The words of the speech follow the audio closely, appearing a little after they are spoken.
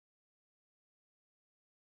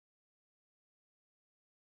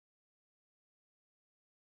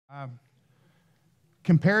Um,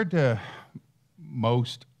 Compared to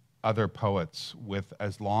most other poets with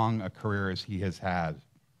as long a career as he has had,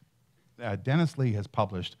 Dennis Lee has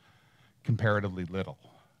published comparatively little.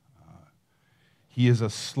 He is a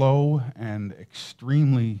slow and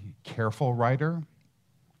extremely careful writer.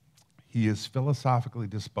 He is philosophically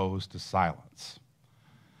disposed to silence.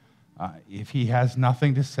 If he has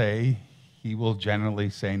nothing to say, he will generally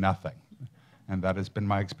say nothing. And that has been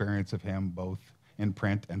my experience of him both in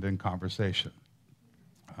print and in conversation.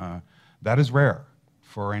 That is rare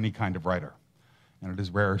for any kind of writer, and it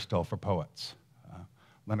is rarer still for poets.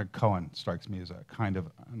 Leonard Cohen strikes me as a kind of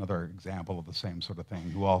another example of the same sort of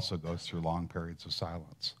thing, who also goes through long periods of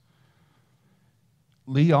silence.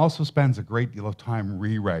 Lee also spends a great deal of time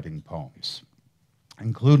rewriting poems,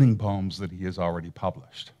 including poems that he has already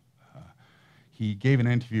published. He gave an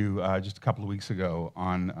interview just a couple of weeks ago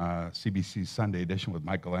on CBC's Sunday edition with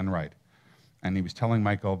Michael Enright, and he was telling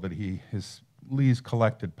Michael that Lee's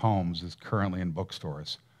collected poems is currently in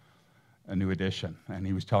bookstores, a new edition, and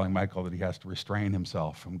he was telling Michael that he has to restrain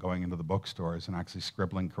himself from going into the bookstores and actually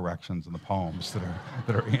scribbling corrections in the poems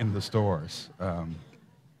that are in the stores.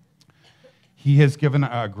 He has given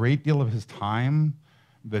a great deal of his time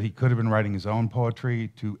that he could have been writing his own poetry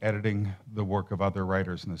to editing the work of other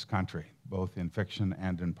writers in this country, both in fiction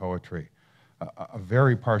and in poetry. A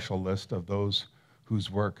very partial list of those whose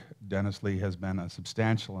work Dennis Lee has been a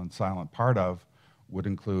substantial and silent part of would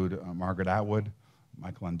include Margaret Atwood,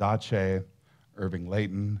 Michael Ondaatje, Irving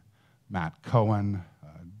Layton, Matt Cohen,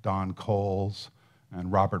 Don Coles, and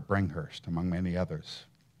Robert Bringhurst, among many others.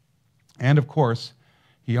 And of course,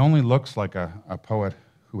 he only looks like a poet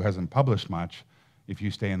who hasn't published much if you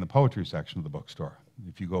stay in the poetry section of the bookstore.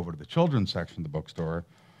 If you go over to the children's section of the bookstore,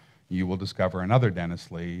 you will discover another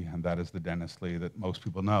Dennis Lee, and that is the Dennis Lee that most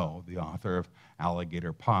people know, the author of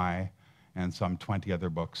Alligator Pie and some 20 other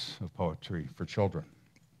books of poetry for children.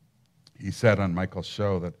 He said on Michael's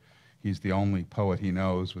show that he's the only poet he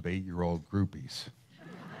knows with 8-year-old groupies.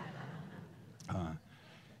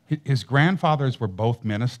 His grandfathers were both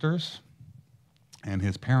ministers, and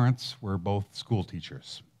his parents were both school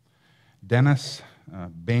teachers. Dennis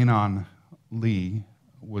Bainon Lee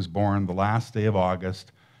was born the last day of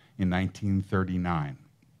August in 1939.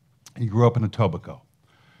 He grew up in Etobicoke,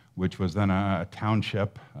 which was then a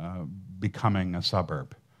township becoming a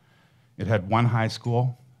suburb. It had one high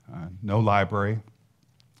school, no library,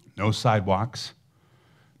 no sidewalks,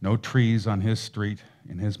 no trees on his street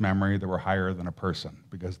in his memory that were higher than a person,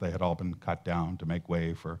 because they had all been cut down to make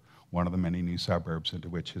way for one of the many new suburbs into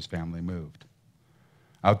which his family moved.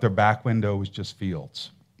 Out their back window was just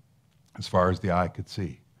fields, as far as the eye could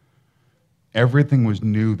see. Everything was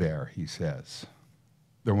new there, he says.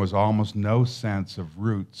 There was almost no sense of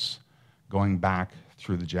roots going back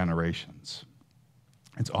through the generations.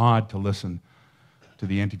 It's odd to listen to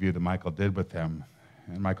the interview that Michael did with him,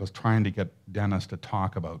 and Michael's trying to get Dennis to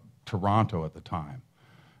talk about Toronto at the time.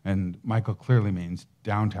 And Michael clearly means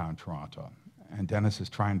downtown Toronto. And Dennis is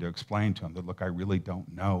trying to explain to him that, look, I really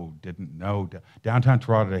didn't know. Downtown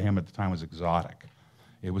Toronto to him at the time was exotic.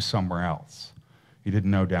 It was somewhere else. He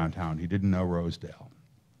didn't know downtown. He didn't know Rosedale.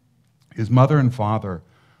 His mother and father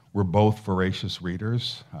were both voracious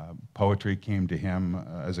readers. Poetry came to him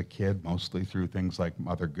as a kid, mostly through things like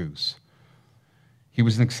Mother Goose. He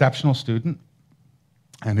was an exceptional student,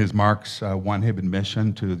 and his marks won him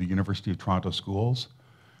admission to the University of Toronto Schools,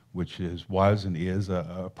 which was and is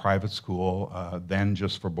a private school, then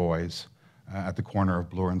just for boys, at the corner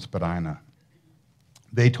of Bloor and Spadina.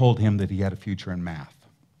 They told him that he had a future in math.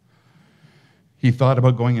 He thought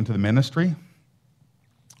about going into the ministry,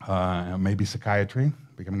 maybe psychiatry,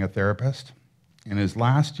 becoming a therapist. In his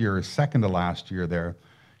last year, his second to last year there,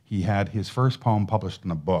 he had his first poem published in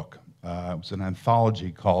a book. It was an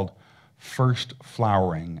anthology called First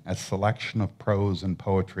Flowering, a selection of prose and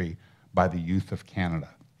poetry by the youth of Canada.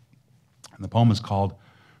 And the poem is called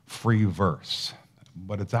Free Verse,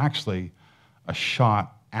 but it's actually a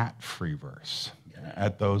shot at free verse,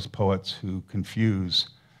 at those poets who confuse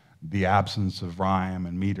the absence of rhyme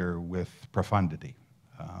and meter with profundity.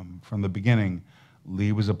 From the beginning,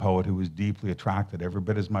 Lee was a poet who was deeply attracted, every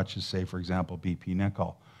bit as much as, say, for example, B.P.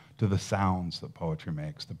 Nichol, to the sounds that poetry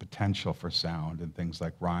makes, the potential for sound in things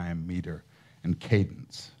like rhyme, meter, and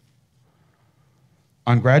cadence.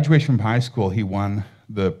 On graduation from high school, he won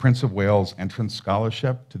the Prince of Wales Entrance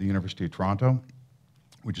Scholarship to the University of Toronto,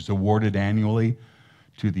 which is awarded annually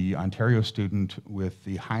to the Ontario student with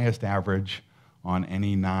the highest average on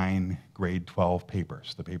any 9 grade 12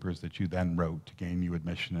 papers, the papers that you then wrote to gain you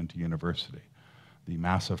admission into university. The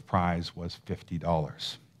massive prize was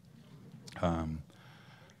 $50.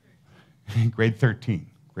 Grade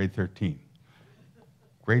Grade 13.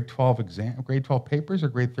 Grade 12 exam, grade 12 papers or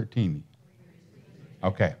grade 13?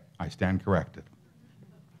 Okay, I stand corrected.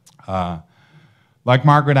 Like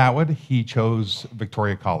Margaret Atwood, he chose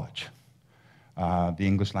Victoria College, the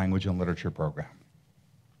English Language and Literature program.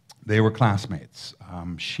 They were classmates.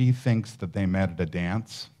 She thinks that they met at a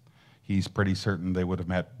dance. He's pretty certain they would have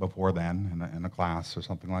met before then in a class or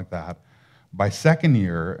something like that. By second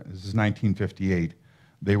year, this is 1958,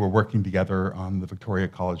 they were working together on the Victoria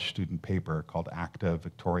College student paper called Acta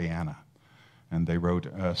Victoriana. And they wrote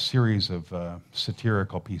a series of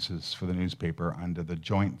satirical pieces for the newspaper under the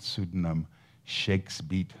joint pseudonym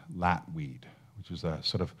Shakespeare Latweed, which is a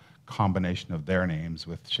sort of combination of their names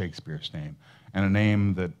with Shakespeare's name, and a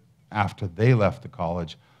name that after they left the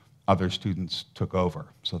college, other students took over.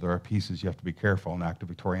 So there are pieces you have to be careful in Acta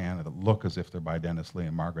Victoriana that look as if they're by Dennis Lee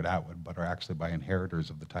and Margaret Atwood, but are actually by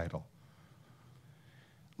inheritors of the title.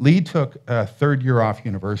 Lee took a third year off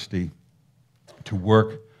university to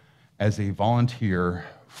work as a volunteer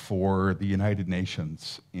for the United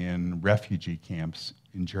Nations in refugee camps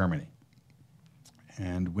in Germany.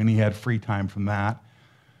 And when he had free time from that,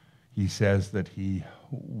 he says that he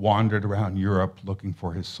wandered around Europe looking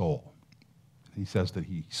for his soul. He says that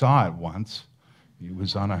he saw it once. He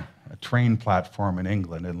was on a train platform in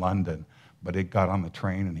England, in London, but it got on the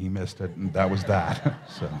train and he missed it, and that was that.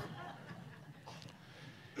 So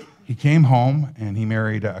he came home and he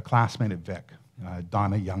married a classmate at Vic.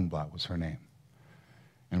 Donna Youngblood was her name.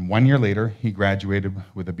 And 1 year later, he graduated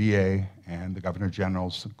with a BA and the Governor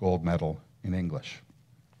General's Gold Medal in English.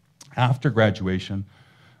 After graduation,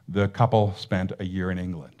 the couple spent a year in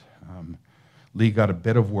England. Lee got a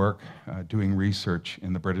bit of work doing research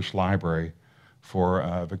in the British Library for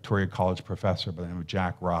a Victoria College professor by the name of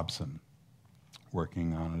Jack Robson,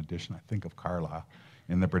 working on an edition, I think, of Carlyle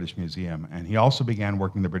in the British Museum. And he also began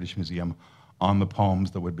working in the British Museum on the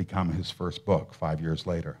poems that would become his first book 5 years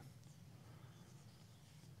later.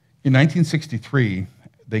 In 1963,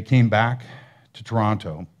 they came back to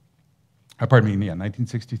Toronto,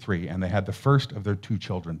 1963, and they had the first of their two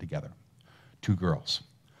children together, two girls.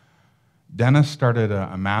 Dennis started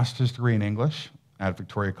a master's degree in English at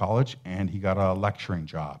Victoria College, and he got a lecturing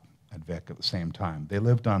job at Vic at the same time. They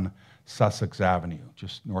lived on Sussex Avenue,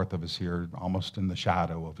 just north of us here, almost in the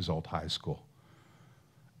shadow of his old high school.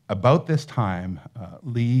 About this time,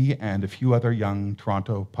 Lee and a few other young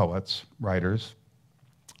Toronto poets, writers,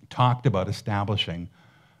 talked about establishing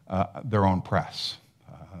their own press,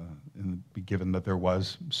 given that there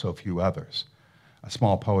was so few others, a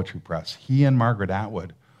small poetry press. He and Margaret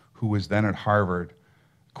Atwood, who was then at Harvard,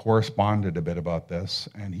 corresponded a bit about this,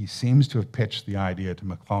 and he seems to have pitched the idea to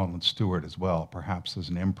McClellan and Stewart as well, perhaps as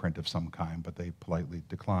an imprint of some kind, but they politely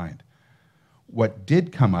declined. What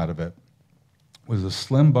did come out of it was a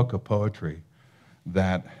slim book of poetry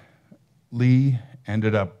that Lee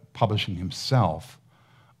ended up publishing himself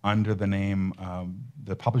under the name,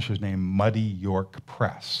 the publisher's name, Muddy York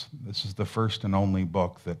Press. This is the first and only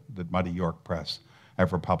book that Muddy York Press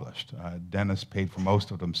ever published. Dennis paid for most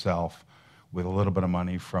of it himself with a little bit of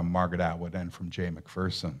money from Margaret Atwood and from Jay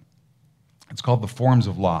McPherson. It's called The Forms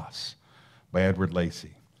of Loss by Edward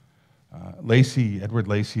Lacey. Edward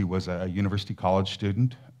Lacey was a University College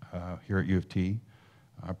student here at U of T,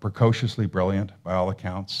 precociously brilliant by all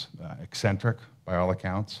accounts, eccentric by all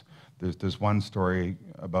accounts. There's one story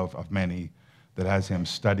of many that has him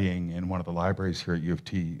studying in one of the libraries here at U of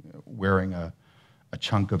T, wearing a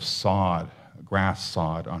chunk of sod, grass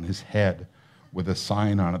sod, on his head with a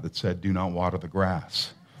sign on it that said, "Do not water the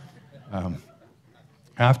grass."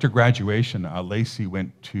 After graduation, Lacey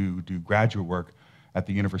went to do graduate work at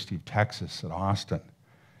the University of Texas at Austin.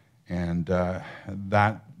 And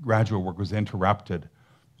that graduate work was interrupted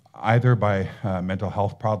either by mental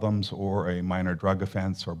health problems or a minor drug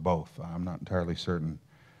offense or both. I'm not entirely certain.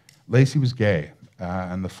 Lacey was gay,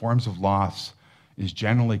 and The Forms of Loss is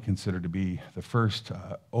generally considered to be the first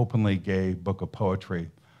openly gay book of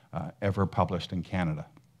poetry ever published in Canada.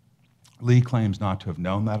 Lee claims not to have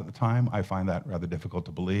known that at the time. I find that rather difficult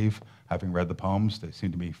to believe. Having read the poems, they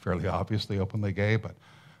seem to be fairly obviously openly gay, but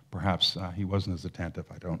perhaps he wasn't as attentive,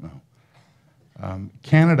 I don't know.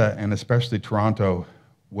 Canada, and especially Toronto,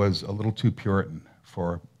 was a little too Puritan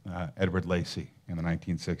for Edward Lacey in the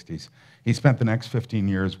 1960s. He spent the next 15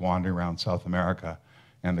 years wandering around South America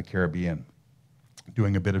and the Caribbean,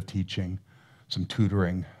 doing a bit of teaching, some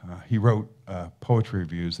tutoring. He wrote poetry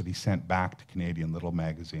reviews that he sent back to Canadian little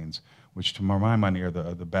magazines, which to my money are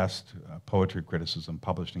the best poetry criticism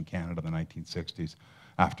published in Canada in the 1960s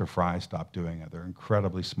after Fry stopped doing it. They're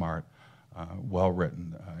incredibly smart,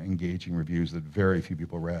 well-written, engaging reviews that very few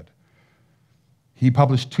people read. He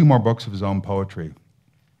published 2 more books of his own poetry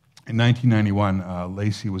In 1991,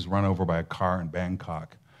 Lacey was run over by a car in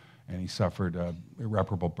Bangkok, and he suffered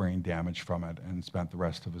irreparable brain damage from it and spent the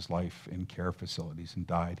rest of his life in care facilities and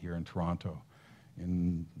died here in Toronto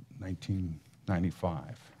in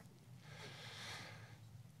 1995.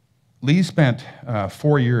 Lee spent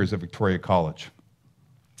 4 years at Victoria College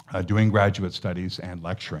doing graduate studies and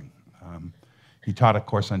lecturing. He taught a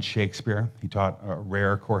course on Shakespeare. He taught a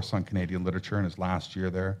rare course on Canadian literature in his last year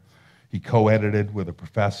there. He co-edited with a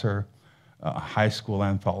professor a high school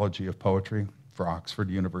anthology of poetry for Oxford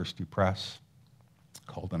University Press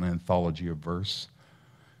called An Anthology of Verse.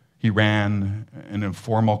 He ran an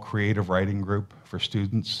informal creative writing group for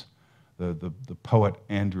students. The poet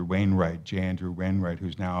Andrew Wainwright, J. Andrew Wainwright,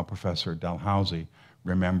 who's now a professor at Dalhousie,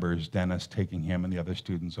 remembers Dennis taking him and the other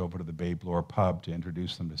students over to the Bay Bloor pub to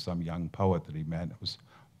introduce them to some young poet that he met. It was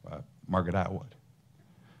Margaret Atwood.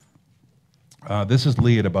 This is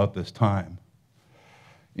Lee at about this time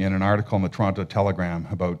in an article in the Toronto Telegram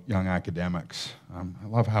about young academics. I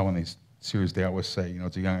love how in these series they always say,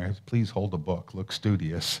 it's a young, please hold a book, look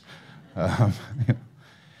studious.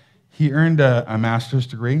 He earned a master's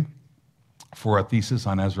degree for a thesis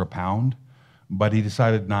on Ezra Pound, but he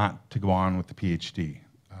decided not to go on with the PhD.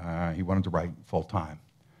 He wanted to write full-time.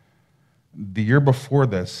 The year before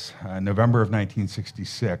this, November of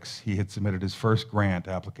 1966, he had submitted his first grant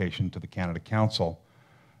application to the Canada Council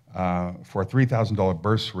for a $3,000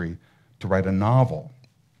 bursary to write a novel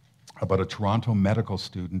about a Toronto medical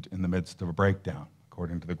student in the midst of a breakdown,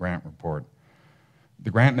 according to the grant report. The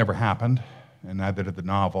grant never happened, and neither did the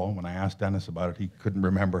novel. When I asked Dennis about it, he couldn't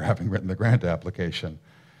remember having written the grant application.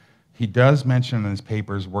 He does mention in his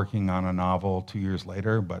papers working on a novel 2 years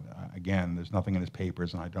later, but again, there's nothing in his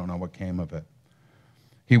papers, and I don't know what came of it.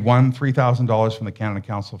 He won $3,000 from the Canada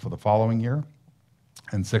Council for the following year,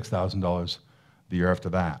 and $6,000 the year after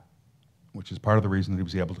that, which is part of the reason that he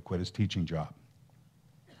was able to quit his teaching job.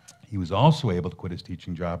 He was also able to quit his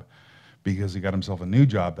teaching job because he got himself a new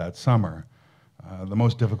job that summer, the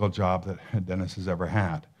most difficult job that Dennis has ever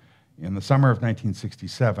had. In the summer of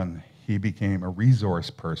 1967, he became a resource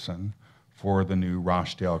person for the new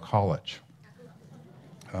Rochdale College.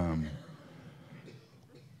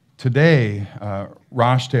 Today,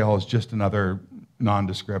 Rochdale is just another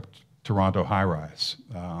nondescript Toronto high-rise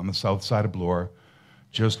on the south side of Bloor,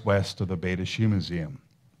 just west of the Beta Shoe Museum.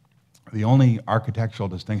 The only architectural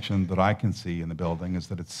distinction that I can see in the building is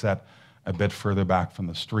that it's set a bit further back from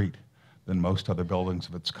the street than most other buildings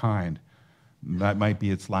of its kind. That might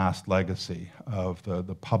be its last legacy of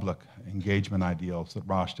the public engagement ideals that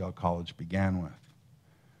Rochdale College began with.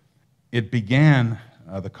 It began,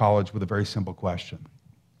 the college, with a very simple question,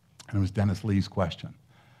 and it was Dennis Lee's question.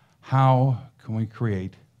 How can we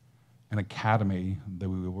create an academy that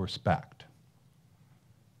we will respect?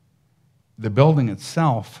 The building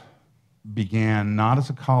itself began not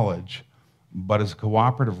as a college, but as a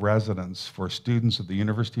cooperative residence for students at the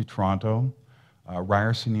University of Toronto,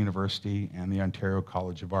 Ryerson University, and the Ontario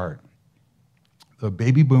College of Art. The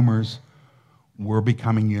baby boomers were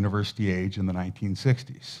becoming university age in the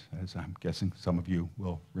 1960s, as I'm guessing some of you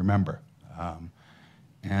will remember.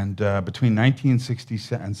 Between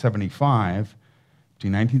 1960 and 75,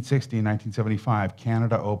 between 1960 and 1975,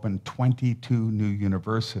 Canada opened 22 new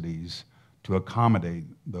universities to accommodate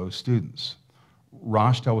those students.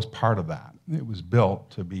 Rochdale was part of that. It was built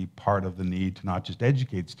to be part of the need to not just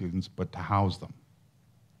educate students, but to house them.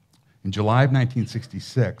 In July of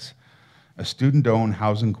 1966, a student-owned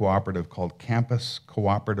housing cooperative called Campus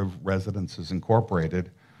Cooperative Residences Incorporated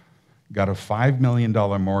got a $5 million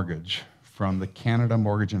mortgage from the Canada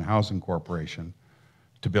Mortgage and Housing Corporation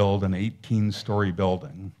to build an 18-story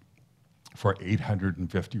building for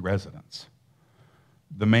 850 residents.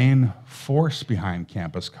 The main force behind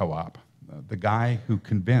Campus Co-op, the guy who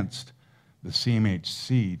convinced the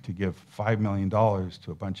CMHC to give $5 million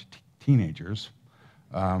to a bunch of teenagers,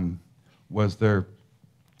 was their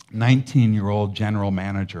 19-year-old general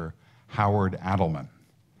manager, Howard Adelman.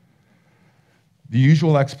 The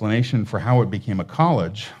usual explanation for how it became a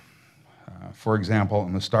college, for example,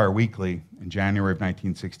 in the Star Weekly in January of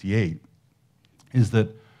 1968, is that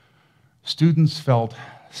students felt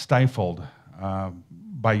stifled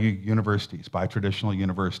by universities, by traditional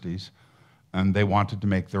universities, and they wanted to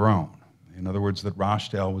make their own. In other words, that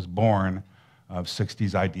Rochdale was born of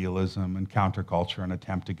 60s idealism and counterculture, an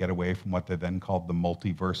attempt to get away from what they then called the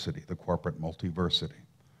multiversity, the corporate multiversity.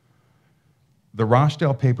 The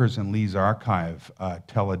Rochdale papers in Lee's archive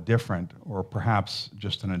tell a different, or perhaps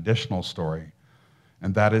just an additional story,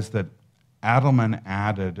 and that is that Adelman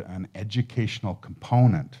added an educational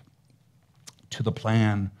component to the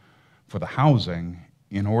plan for the housing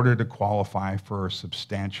in order to qualify for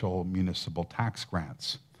substantial municipal tax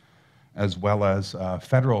grants, as well as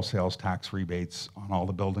federal sales tax rebates on all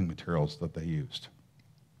the building materials that they used.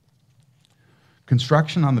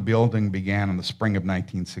 Construction on the building began in the spring of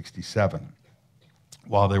 1967.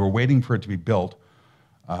 While they were waiting for it to be built,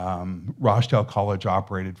 Rochdale College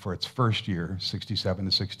operated for its first year, 67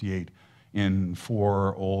 to 68, in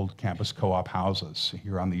 4 old campus co-op houses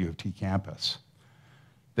here on the U of T campus.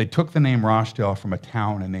 They took the name Rochdale from a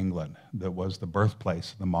town in England that was the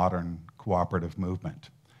birthplace of the modern cooperative movement.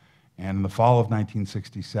 And in the fall of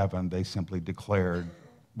 1967, they simply declared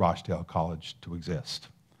Rochdale College to exist.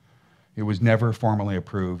 It was never formally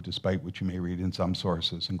approved, despite what you may read in some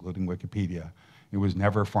sources, including Wikipedia. It was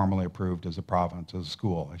never formally approved as a province, as a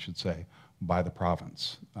school, I should say, by the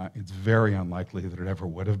province. It's very unlikely that it ever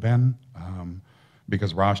would have been,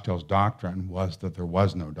 because Rochdale's doctrine was that there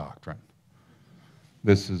was no doctrine.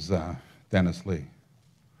 This is Dennis Lee.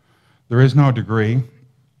 There is no degree,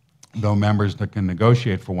 though members that can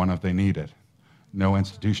negotiate for one if they need it. No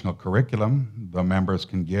institutional curriculum, though members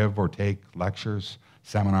can give or take lectures,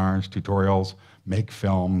 seminars, tutorials, make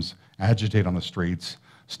films, agitate on the streets,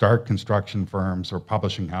 start construction firms or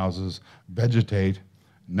publishing houses, vegetate.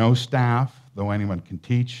 No staff, though anyone can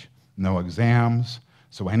teach. No exams,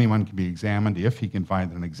 so anyone can be examined if he can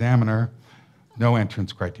find an examiner. No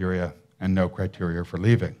entrance criteria, and no criteria for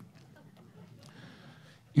leaving.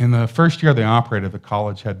 In the first year they operated, the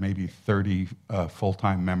college had maybe 30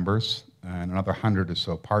 full-time members and another 100 or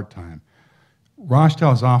so part-time.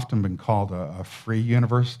 Rochdale has often been called a free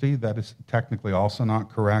university. That is technically also not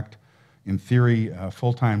correct. In theory,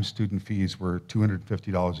 full-time student fees were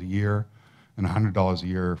 $250 a year and $100 a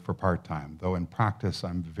year for part-time, though in practice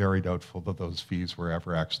I'm very doubtful that those fees were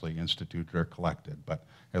ever actually instituted or collected, but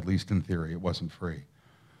at least in theory it wasn't free.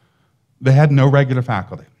 They had no regular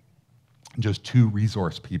faculty, just 2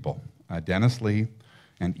 resource people, Dennis Lee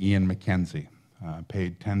and Ian McKenzie,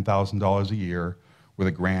 paid $10,000 a year with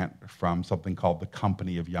a grant from something called the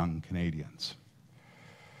Company of Young Canadians.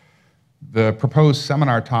 The proposed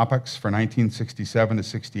seminar topics for 1967 to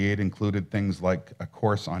 68 included things like a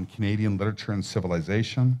course on Canadian literature and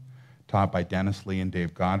civilization, taught by Dennis Lee and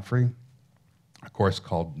Dave Godfrey, a course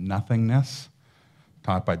called Nothingness,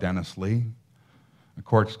 taught by Dennis Lee, a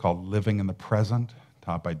course called Living in the Present,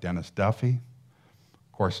 taught by Dennis Duffy,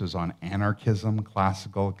 courses on anarchism,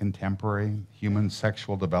 classical, contemporary, human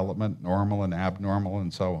sexual development, normal and abnormal,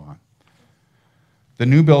 and so on. The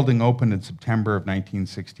new building opened in September of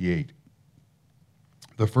 1968.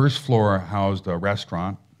 The first floor housed a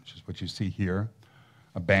restaurant, which is what you see here,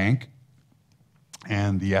 a bank,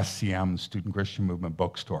 and the SCM, Student Christian Movement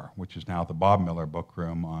Bookstore, which is now the Bob Miller Book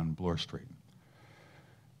Room on Bloor Street.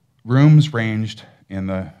 Rooms ranged in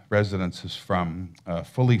the residences from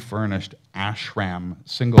fully furnished ashram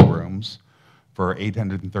single rooms for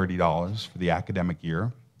 $830 for the academic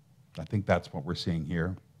year. I think that's what we're seeing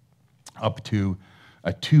here, up to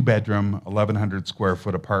a 2-bedroom, 1,100 square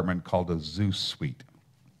foot apartment called a Zeus suite.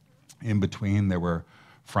 In between, there were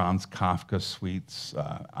Franz Kafka suites,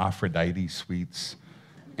 Aphrodite suites,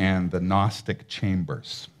 and the Gnostic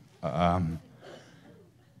chambers.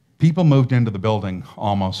 People moved into the building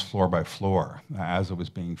almost floor by floor as it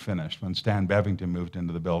was being finished. When Stan Bevington moved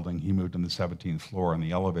into the building, he moved on the 17th floor and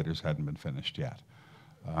the elevators hadn't been finished yet.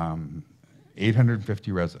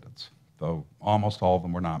 850 residents, though almost all of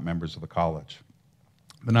them were not members of the college.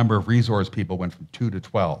 The number of resource people went from 2 to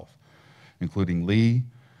 12, including Lee,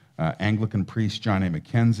 Anglican priest John A.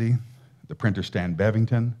 McKenzie, the printer Stan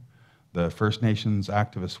Bevington, the First Nations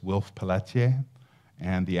activist Wilf Pelletier,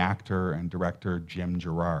 and the actor and director Jim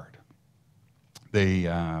Gerard. They,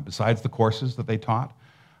 besides the courses that they taught,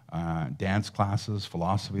 dance classes,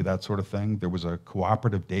 philosophy, that sort of thing, there was a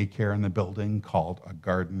cooperative daycare in the building called a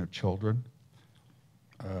Garden of Children,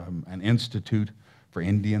 an institute for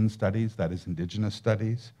Indian studies, that is Indigenous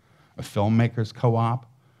studies, a filmmakers co-op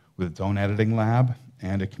with its own editing lab,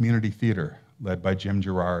 and a community theater led by Jim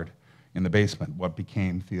Gerard in the basement, what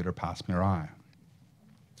became Theatre Passe Muraille.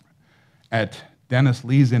 At Dennis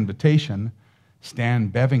Lee's invitation,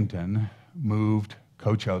 Stan Bevington moved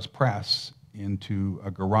Coach House Press into a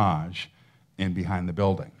garage in behind the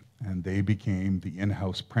building, and they became the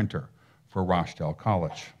in-house printer for Rochdale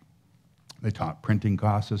College. They taught printing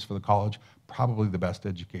classes for the college, probably the best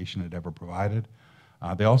education it ever provided.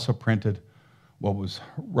 They also printed what was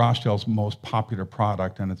Rochdale's most popular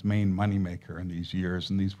product and its main moneymaker in these years,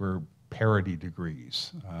 and these were parody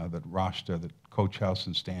degrees that Coach House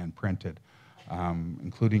and Stan printed,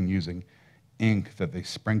 including using ink that they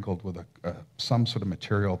sprinkled with some sort of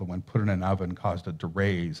material that when put in an oven caused it to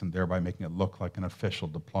raise and thereby making it look like an official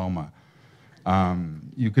diploma.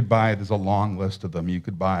 You could buy, there's a long list of them. You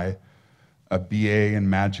could buy a BA in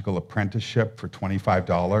magical apprenticeship for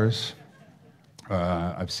 $25.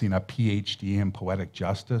 I've seen a PhD in poetic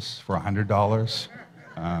justice for $100.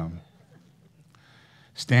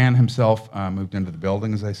 Stan himself moved into the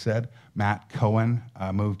building, as I said. Matt Cohen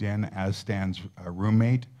moved in as Stan's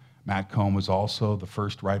roommate. Matt Cohen was also the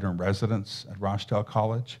first writer in residence at Rochdale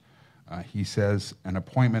College. He says, an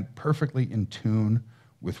appointment perfectly in tune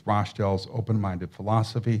with Rochdale's open-minded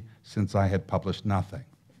philosophy since I had published nothing.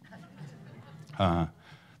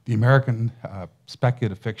 The American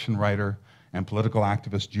speculative fiction writer and political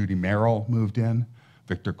activist Judy Merrill moved in.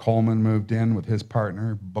 Victor Coleman moved in with his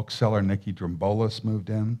partner. Bookseller Nikki Drombolis moved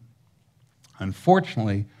in.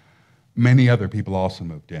 Unfortunately, many other people also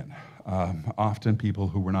moved in, often people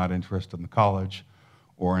who were not interested in the college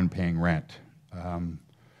or in paying rent.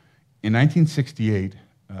 In 1968,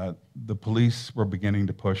 the police were beginning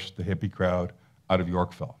to push the hippie crowd out of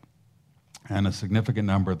Yorkville, and a significant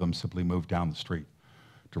number of them simply moved down the street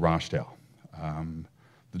to Rochdale.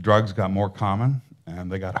 The drugs got more common,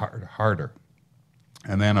 and they got harder.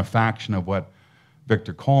 And then a faction of what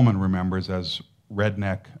Victor Coleman remembers as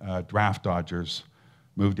redneck draft dodgers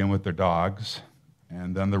moved in with their dogs,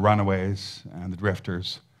 and then the runaways and the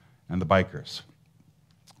drifters and the bikers.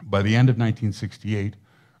 By the end of 1968,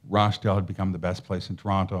 Rochdale had become the best place in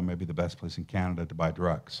Toronto, maybe the best place in Canada to buy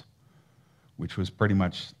drugs, which was pretty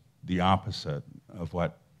much the opposite of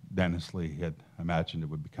what Dennis Lee had imagined it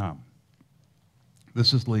would become.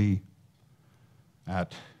 This is Lee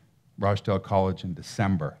at Rochdale College in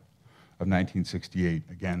December of 1968,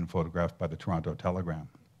 again photographed by the Toronto Telegram.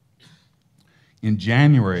 In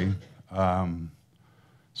January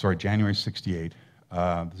 68,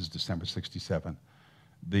 this is December 67,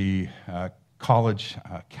 the college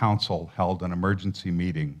council held an emergency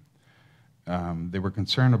meeting. They were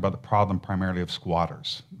concerned about the problem primarily of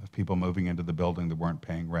squatters, of people moving into the building that weren't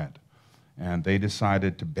paying rent. And they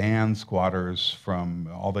decided to ban squatters from,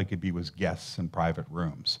 all they could be was guests in private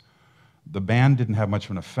rooms. The ban didn't have much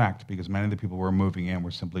of an effect because many of the people who were moving in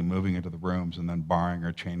were simply moving into the rooms and then barring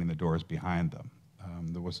or chaining the doors behind them.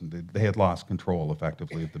 They had lost control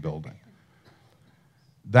effectively of the building.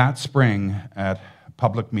 That spring at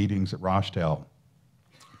public meetings at Rochdale,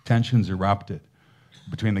 tensions erupted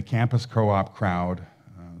between the campus co-op crowd,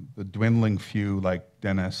 the dwindling few like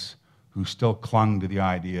Dennis, who still clung to the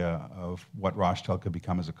idea of what Rochdale could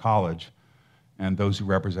become as a college, and those who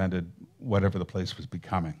represented whatever the place was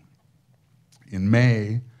becoming. In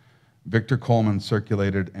May, Victor Coleman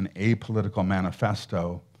circulated an apolitical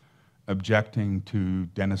manifesto objecting to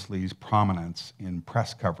Dennis Lee's prominence in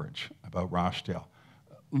press coverage about Rochdale.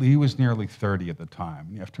 Lee was nearly 30 at the time.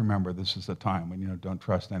 You have to remember, this is a time when you don't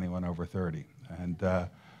trust anyone over 30. And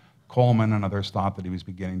Coleman and others thought that he was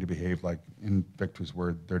beginning to behave like, in Victor's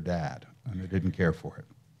word, their dad, and they didn't care for it.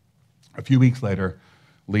 A few weeks later,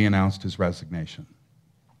 Lee announced his resignation.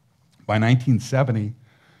 By 1970,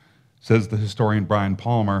 says the historian Brian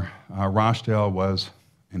Palmer, Rochdale was,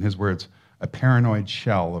 in his words, a paranoid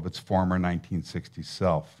shell of its former 1960s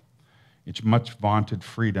self. Its much vaunted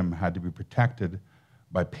freedom had to be protected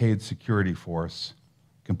by paid security force,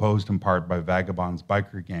 composed in part by vagabonds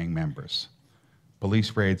biker gang members.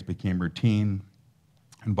 Police raids became routine,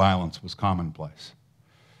 and violence was commonplace.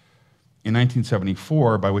 In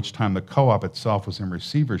 1974, by which time the co-op itself was in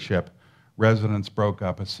receivership, residents broke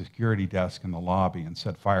up a security desk in the lobby and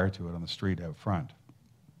set fire to it on the street out front.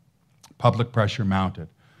 Public pressure mounted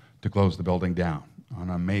to close the building down.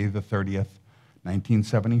 On May the 30th,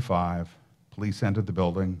 1975, police entered the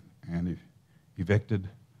building and evicted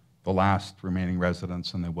the last remaining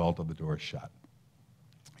residents, and they welded the doors shut.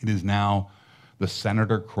 It is now the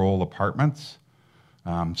Senator Kroll Apartments,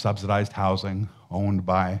 subsidized housing owned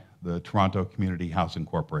by the Toronto Community Housing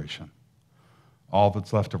Corporation. All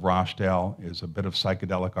that's left of Rochdale is a bit of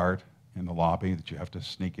psychedelic art in the lobby that you have to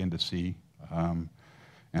sneak in to see,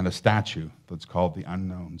 and a statue that's called the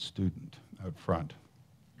Unknown Student out front.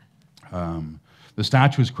 The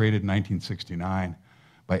statue was created in 1969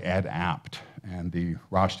 by Ed Apt and the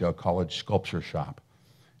Rochdale College Sculpture Shop.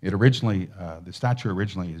 It originally, the statue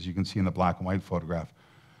originally, as you can see in the black and white photograph,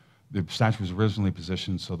 the statue was originally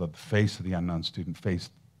positioned so that the face of the unknown student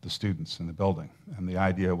faced the students in the building. And the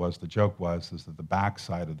idea was, the joke was, is that the back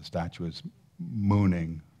side of the statue is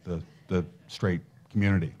mooning the straight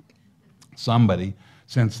community. Somebody,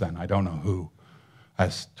 since then, I don't know who,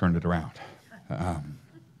 has turned it around.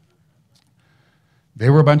 They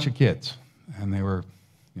were a bunch of kids, and they were,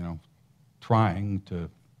 trying to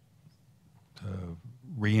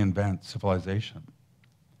reinvent civilization.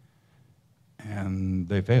 And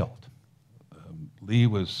they failed. Lee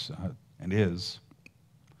was and is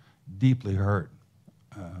deeply hurt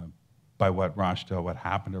by what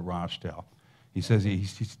happened at Rochdale. He says he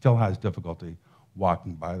still has difficulty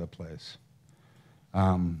walking by the place.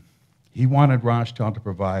 He wanted Rochdale to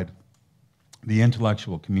provide the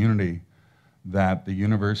intellectual community that the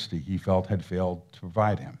university, he felt, had failed to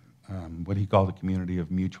provide him, what he called a community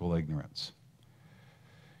of mutual ignorance.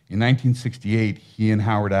 In 1968, he and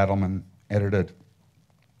Howard Adelman edited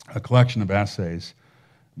a collection of essays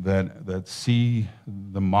that see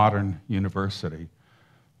the modern university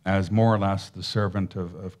as more or less the servant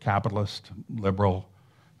of capitalist, liberal,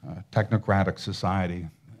 technocratic society,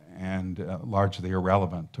 and largely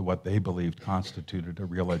irrelevant to what they believed constituted a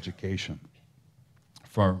real education.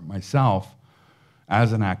 For myself,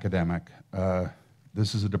 as an academic,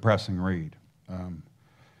 this is a depressing read.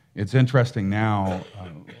 It's interesting now,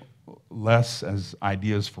 less as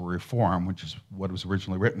ideas for reform, which is what it was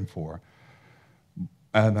originally written for,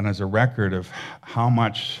 than as a record of how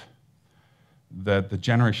much that the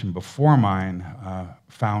generation before mine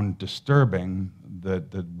found disturbing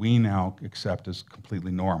that we now accept as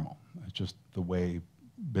completely normal. It's just the way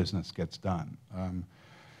business gets done.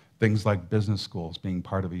 Things like business schools being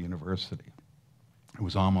part of a university. It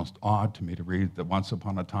was almost odd to me to read that once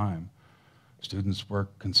upon a time, students were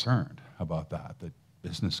concerned about that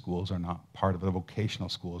business schools are not part of the vocational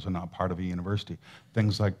schools, are not part of a university.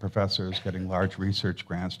 Things like professors getting large research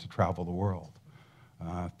grants to travel the world.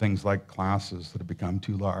 Things like classes that have become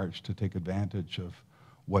too large to take advantage of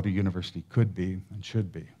what a university could be and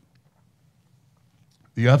should be.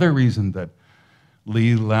 The other reason that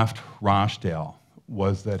Lee left Rochdale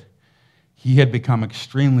was that he had become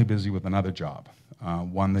extremely busy with another job,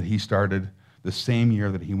 one that he started the same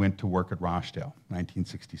year that he went to work at Rochdale,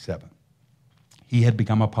 1967. He had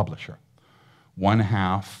become a publisher, one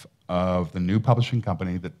half of the new publishing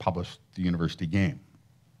company that published the university game.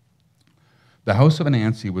 The House of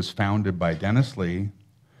Anansi was founded by Dennis Lee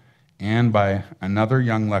and by another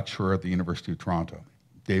young lecturer at the University of Toronto,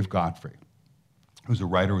 Dave Godfrey, who's a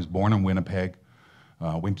writer who was born in Winnipeg,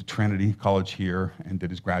 went to Trinity College here, and did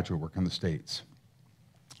his graduate work in the States.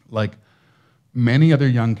 Like many other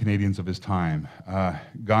young Canadians of his time,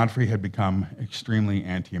 Godfrey had become extremely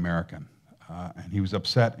anti-American, and he was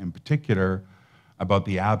upset in particular about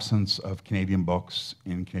the absence of Canadian books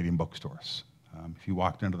in Canadian bookstores. If you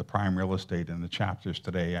walked into the prime real estate in the chapters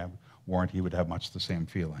today, I warrant he would have much the same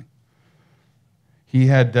feeling. He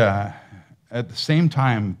had, at the same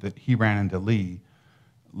time that he ran into Lee,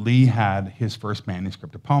 Lee had his first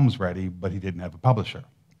manuscript of poems ready, but he didn't have a publisher.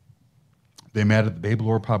 They met at the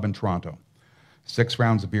Babelor pub in Toronto. 6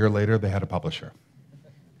 rounds of beer later, they had a publisher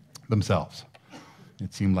themselves.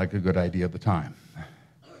 It seemed like a good idea at the time.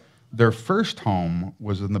 Their first home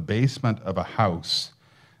was in the basement of a house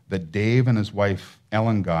that Dave and his wife,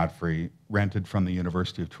 Ellen Godfrey, rented from the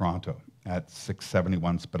University of Toronto at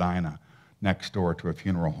 671 Spadina, next door to a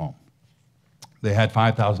funeral home. They had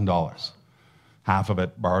 $5,000, half of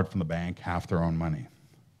it borrowed from the bank, half their own money.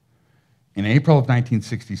 In April of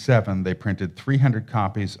 1967, they printed 300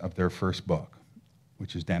 copies of their first book,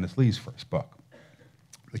 which is Dennis Lee's first book,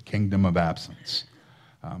 The Kingdom of Absence.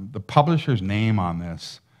 The publisher's name on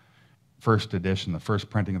this first edition, the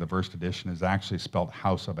first printing of the first edition, is actually spelled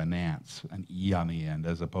House of Anansi, an E on the end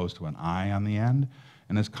as opposed to an I on the end,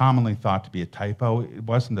 and is commonly thought to be a typo. It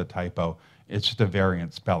wasn't a typo, it's just a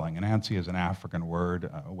variant spelling. Anansi is an African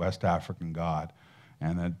word, a West African god,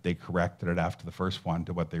 and they corrected it after the first one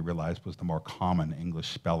to what they realized was the more common English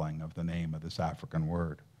spelling of the name of this African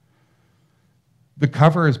word. The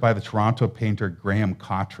cover is by the Toronto painter Graham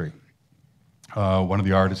Cottrey, one of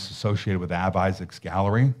the artists associated with Av Isaac's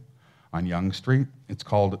gallery on Yonge Street. It's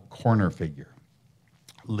called Corner Figure.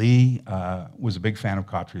 Lee was a big fan of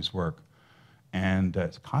Cottrey's work. And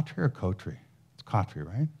it's Cottrey or Cotrey? It's Cottrey,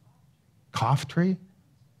 right? Coftrey?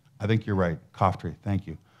 I think you're right. Coftrey, thank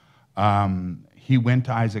you. He went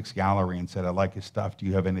to Isaac's gallery and said, I like his stuff. Do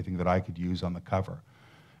you have anything that I could use on the cover?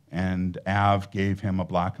 And Av gave him a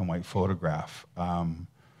black and white photograph,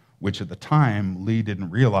 which at the time Lee didn't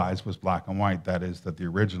realize was black and white. That is, that the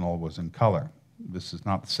original was in color. This is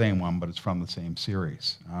not the same one, but it's from the same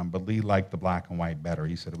series. But Lee liked the black and white better.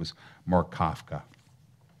 He said it was more Kafka.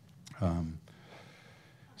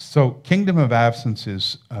 So Kingdom of Absence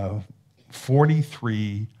is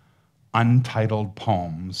 43 untitled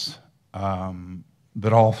poems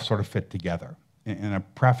that all sort of fit together. In a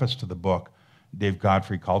preface to the book, Dave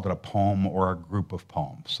Godfrey called it a poem or a group of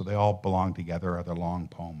poems. So they all belong together, or they're a long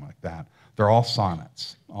poem like that. They're all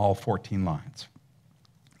sonnets, all 14 lines.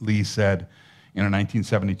 Lee said in a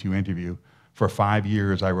 1972 interview, for 5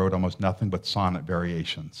 years I wrote almost nothing but sonnet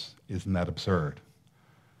variations. Isn't that absurd?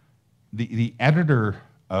 The editor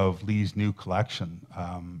of Lee's new collection,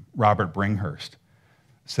 Robert Bringhurst,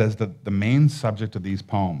 says that the main subject of these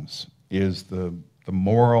poems is the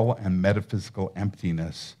moral and metaphysical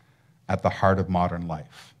emptiness at the heart of modern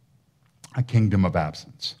life, a kingdom of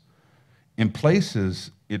absence. In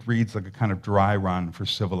places, it reads like a kind of dry run for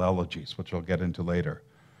civil elegies, which I'll get into later.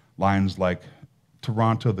 Lines like,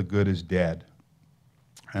 Toronto the good is dead,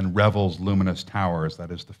 and Revel's luminous towers,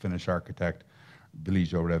 that is the Finnish architect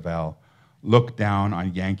Billy-Joe Revel, look down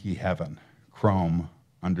on Yankee heaven, chrome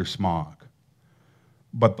under smog.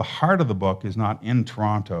 But the heart of the book is not in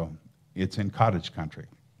Toronto, it's in cottage country,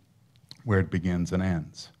 where it begins and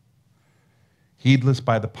ends. Heedless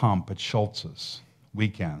by the pump at Schultz's,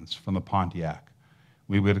 weekends from the Pontiac,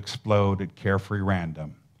 we would explode at carefree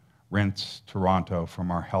random, rinse Toronto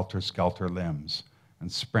from our helter-skelter limbs,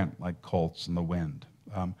 and sprint like colts in the wind.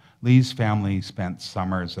 Lee's family spent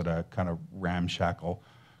summers at a kind of ramshackle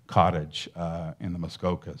cottage in the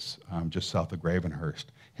Muskokas, just south of Gravenhurst.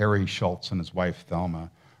 Harry Schultz and his wife Thelma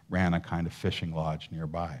ran a kind of fishing lodge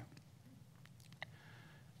nearby.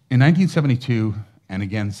 In 1972, and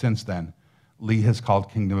again since then, Lee has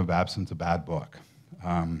called Kingdom of Absence a bad book.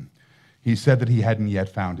 He said that he hadn't yet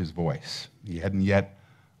found his voice. He hadn't yet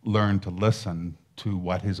learned to listen to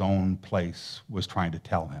what his own place was trying to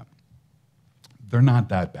tell him. They're not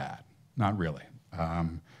that bad, not really.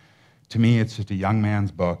 To me, it's just a young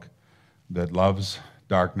man's book that loves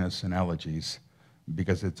darkness and elegies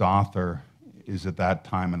because its author is at that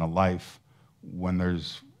time in a life when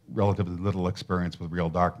there's relatively little experience with real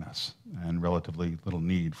darkness and relatively little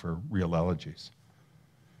need for real elegies.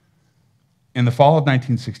 In the fall of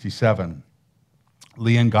 1967,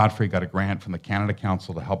 Lee and Godfrey got a grant from the Canada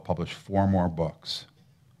Council to help publish 4 more books.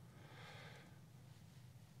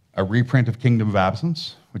 A reprint of Kingdom of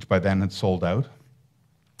Absence, which by then had sold out,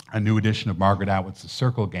 a new edition of Margaret Atwood's The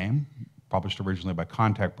Circle Game, published originally by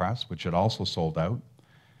Contact Press, which had also sold out,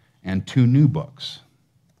 and 2 new books.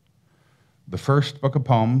 The first book of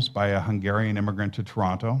poems by a Hungarian immigrant to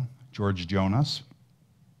Toronto, George Jonas,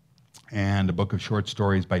 and a book of short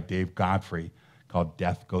stories by Dave Godfrey called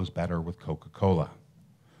Death Goes Better with Coca-Cola.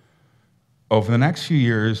 Over the next few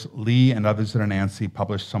years, Lee and others at Anansi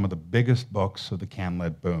published some of the biggest books of the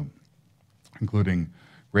CanLit boom, including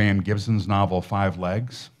Graham Gibson's novel 5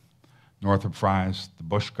 Legs, Northrop Frye's The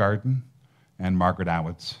Bush Garden, and Margaret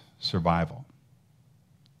Atwood's Survival.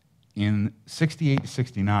 In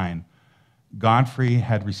 68-69, Godfrey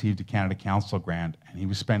had received a Canada Council grant, and he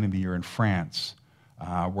was spending the year in France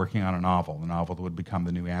working on a novel, the novel that would become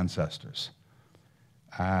The New Ancestors.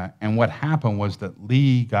 And what happened was that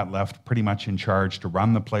Lee got left pretty much in charge to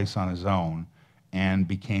run the place on his own and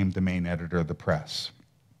became the main editor of the press.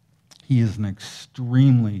 He is an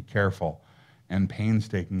extremely careful and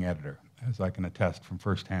painstaking editor, as I can attest from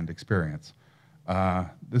firsthand experience.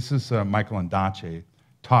 This is Michael Ondaatje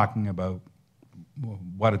talking about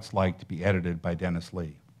what it's like to be edited by Dennis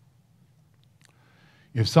Lee.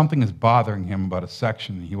 If something is bothering him about a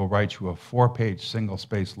section, he will write you a 4-page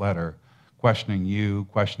single-spaced letter questioning you,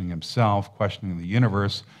 questioning himself, questioning the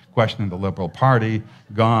universe, questioning the Liberal Party,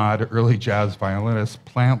 God, early jazz violinists,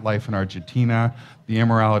 plant life in Argentina, the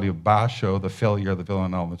immorality of Basho, the failure of the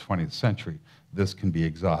Villanelle in the 20th century. This can be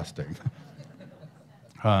exhausting.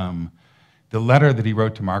 The letter that he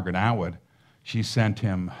wrote to Margaret Atwood, she sent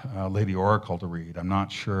him Lady Oracle to read. I'm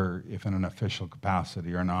not sure if in an official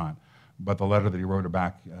capacity or not, but the letter that he wrote her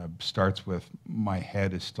back starts with, "My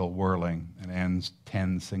head is still whirling," and ends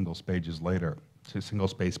 10 single-spaced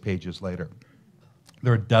pages later.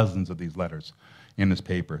 There are dozens of these letters in his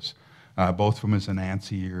papers, both from his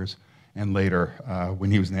Anansi years and later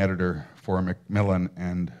when he was an editor for Macmillan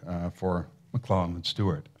and for McClellan and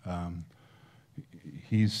Stewart.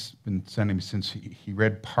 He's been sending me since he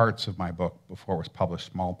read parts of my book before it was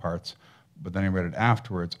published, small parts, but then he read it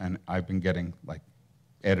afterwards, and I've been getting like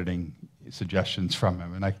editing suggestions from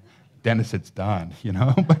him, and Dennis, it's done, you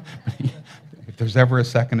know. but if there's ever a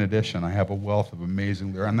second edition, I have a wealth of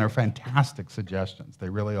amazing, and they're fantastic suggestions. They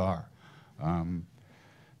really are.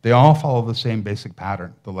 They all follow the same basic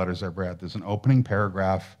pattern, the letters I've read. There's an opening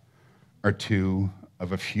paragraph or 2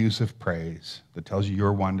 of effusive praise that tells you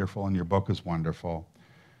you're wonderful and your book is wonderful.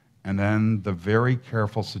 And then the very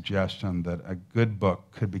careful suggestion that a good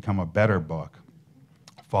book could become a better book,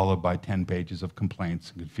 followed by 10 pages of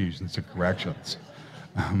complaints and confusions and corrections.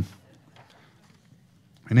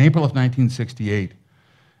 In April of 1968,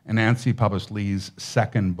 Anansi published Lee's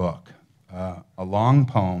second book, a long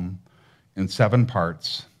poem in 7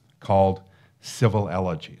 parts called Civil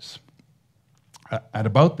Elegies. At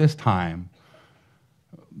about this time,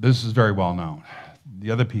 this is very well known.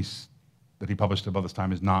 The other piece that he published about this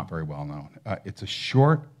time is not very well known. It's a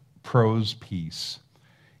short prose piece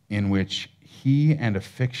in which he and a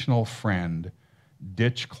fictional friend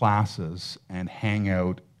ditch classes and hang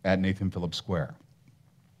out at Nathan Phillips Square.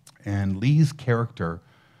 And Lee's character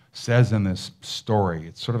says in this story,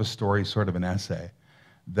 it's sort of a story, sort of an essay,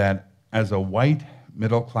 that as a white,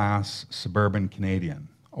 middle-class, suburban Canadian,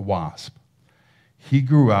 a WASP, he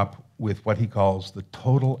grew up with what he calls the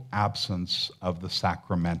total absence of the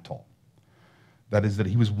sacramental. That is, that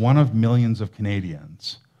he was one of millions of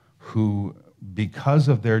Canadians who, because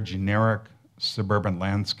of their generic suburban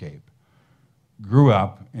landscape, grew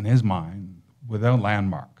up, in his mind, without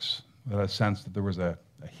landmarks, without a sense that there was a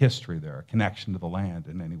history there, a connection to the land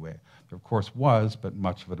in any way. There, of course, was, but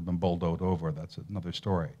much of it had been bulldozed over. That's another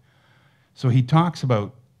story. So he talks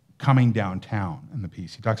about coming downtown in the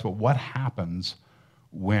piece. He talks about what happens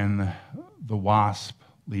when the wasp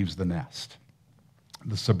leaves the nest,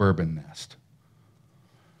 the suburban nest.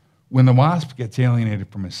 When the wasp gets alienated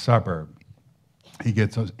from his suburb, he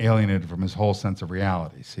gets alienated from his whole sense of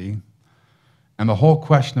reality, see? And the whole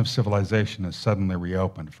question of civilization is suddenly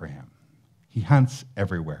reopened for him. He hunts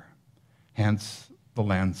everywhere, hence the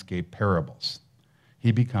landscape parables.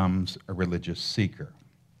 He becomes a religious seeker.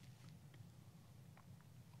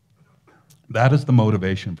 That is the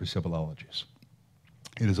motivation for Civil Elegies.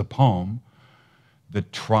 It is a poem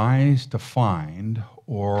that tries to find,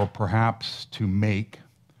 or perhaps to make,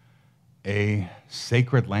 a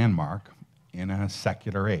sacred landmark in a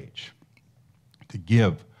secular age, to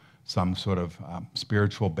give some sort of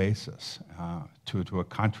spiritual basis to a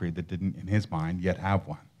country that didn't, in his mind, yet have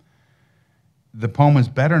one. The poem is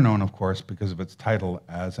better known, of course, because of its title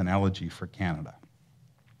as an elegy for Canada.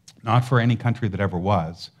 Not for any country that ever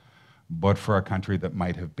was, but for a country that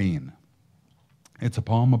might have been. It's a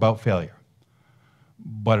poem about failure.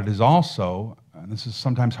 But it is also, and this is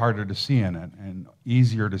sometimes harder to see in it and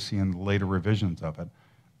easier to see in the later revisions of it,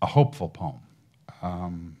 a hopeful poem.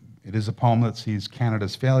 It is a poem that sees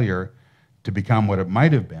Canada's failure to become what it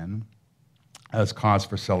might have been as cause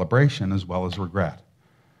for celebration as well as regret.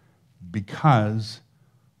 Because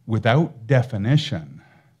without definition,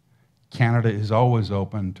 Canada is always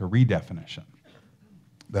open to redefinition.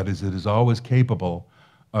 That is, it is always capable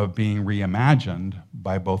of being reimagined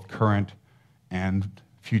by both current and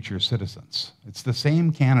future citizens. It's the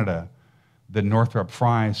same Canada that Northrop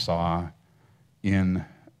Frye saw in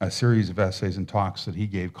a series of essays and talks that he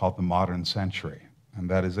gave called The Modern Century. And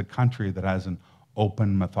that is a country that has an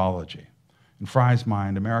open mythology. In Frye's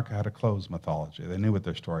mind, America had a closed mythology. They knew what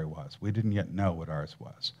their story was. We didn't yet know what ours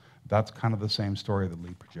was. That's kind of the same story that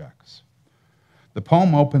Lee projects. The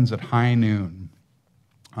poem opens at high noon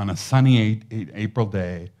on a sunny April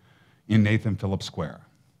day in Nathan Phillips Square,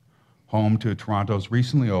 home to Toronto's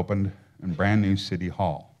recently opened and brand new City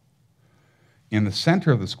Hall. In the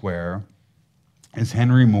center of the square is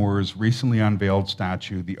Henry Moore's recently unveiled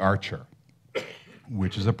statue, The Archer,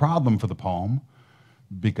 which is a problem for the poem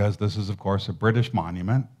because this is, of course, a British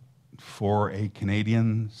monument for a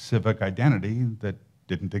Canadian civic identity that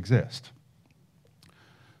didn't exist.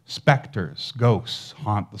 Spectres, ghosts,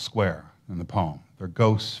 haunt the square in the poem. They're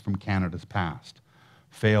ghosts from Canada's past.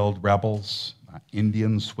 Failed rebels,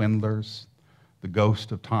 Indian swindlers, the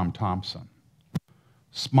ghost of Tom Thomson.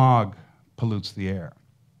 Smog pollutes the air.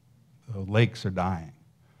 The lakes are dying.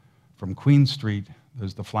 From Queen Street,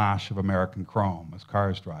 there's the flash of American chrome as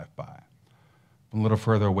cars drive by. A little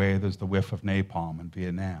further away, there's the whiff of napalm in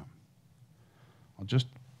Vietnam. I'll just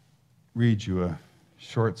read you a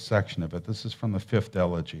short section of it. This is from the fifth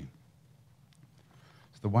elegy.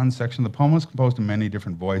 It's the one section. The poem was composed in many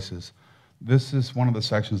different voices. This is one of the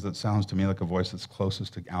sections that sounds to me like a voice that's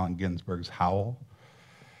closest to Allen Ginsberg's howl.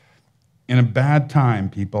 In a bad time,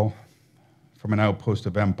 people, from an outpost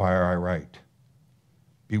of empire I write,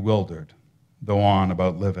 bewildered, though on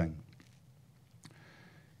about living.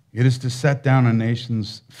 It is to set down a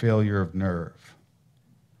nation's failure of nerve.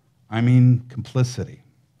 I mean complicity,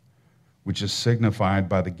 which is signified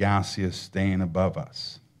by the gaseous stain above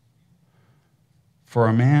us. For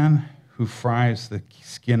a man who fries the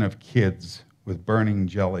skin of kids with burning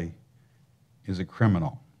jelly is a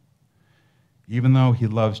criminal. Even though he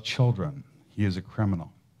loves children, he is a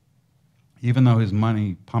criminal. Even though his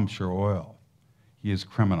money pumps your oil, he is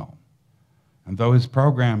criminal. And though his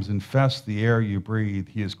programs infest the air you breathe,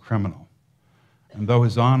 he is criminal. And though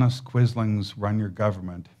his honest quislings run your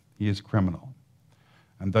government, he is criminal.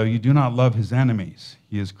 And though you do not love his enemies,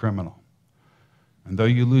 he is criminal. And though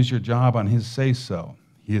you lose your job on his say-so,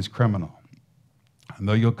 he is criminal. And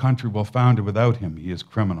though your country will founder without him, he is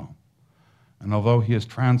criminal. And although he has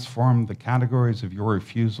transformed the categories of your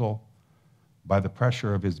refusal by the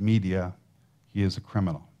pressure of his media, he is a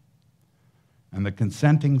criminal. And the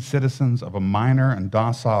consenting citizens of a minor and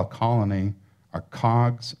docile colony are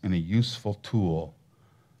cogs in a useful tool,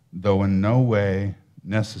 though in no way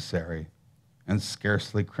necessary and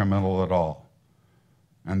scarcely criminal at all.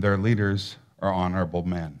 And their leaders are honorable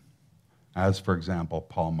men, as, for example,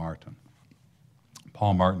 Paul Martin.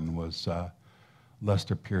 Paul Martin was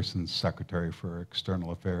Lester Pearson's secretary for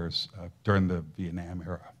external affairs during the Vietnam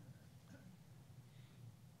era.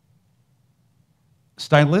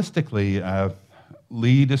 Stylistically,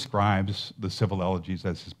 Lee describes the Civil Elegies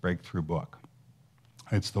as his breakthrough book.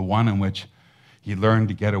 It's the one in which he learned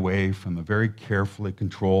to get away from the very carefully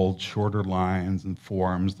controlled, shorter lines and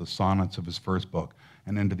forms, the sonnets of his first book,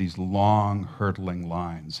 and into these long, hurtling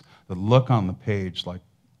lines that look on the page like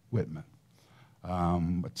Whitman,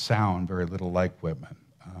 but sound very little like Whitman.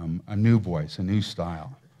 A new voice, a new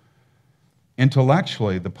style.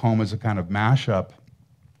 Intellectually, the poem is a kind of mashup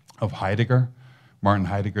of Heidegger, Martin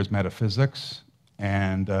Heidegger's metaphysics,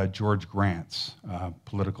 and George Grant's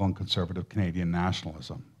political and conservative Canadian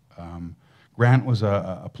nationalism. Grant was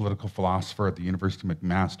a political philosopher at the University of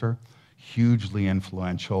McMaster, hugely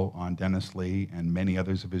influential on Dennis Lee and many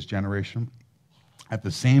others of his generation. At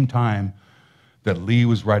the same time that Lee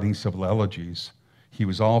was writing Civil Elegies, he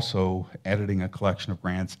was also editing a collection of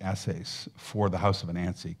Grant's essays for the House of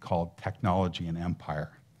Anansi called Technology and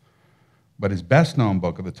Empire. But his best-known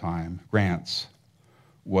book of the time, Grant's,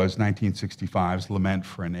 was 1965's Lament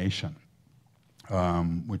for a Nation,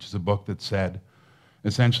 which is a book that said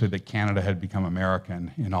essentially that Canada had become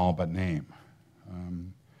American in all but name.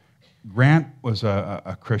 Grant was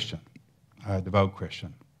a Christian, a devout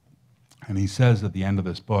Christian, and he says at the end of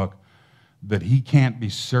this book that he can't be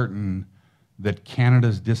certain that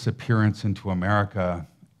Canada's disappearance into America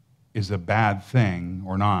is a bad thing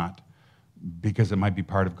or not, because it might be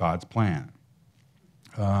part of God's plan.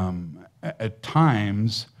 At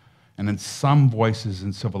times, and in some voices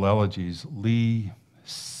in Civil Elegies, Lee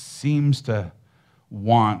seems to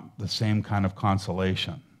want the same kind of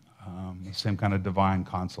consolation, the same kind of divine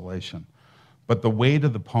consolation. But the weight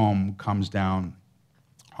of the poem comes down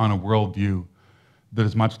on a worldview that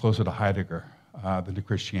is much closer to Heidegger than to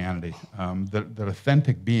Christianity. That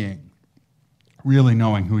authentic being, really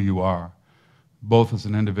knowing who you are, both as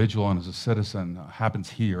an individual and as a citizen, happens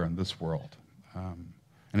here in this world.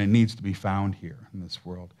 And it needs to be found here in this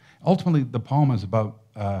world. Ultimately, the poem is about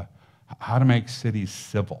how to make cities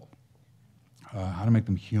civil, how to make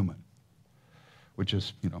them human, which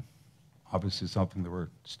is, obviously something that we're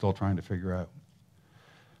still trying to figure out.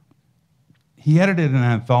 He edited an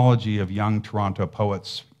anthology of young Toronto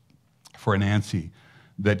poets for Anansi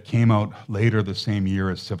that came out later the same year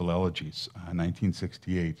as Civil Elegies,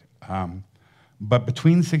 1968. But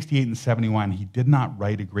between 68 and 71, he did not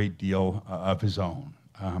write a great deal of his own.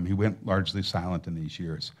 He went largely silent in these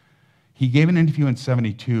years. He gave an interview in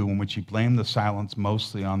 72 in which he blamed the silence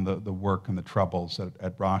mostly on the work and the troubles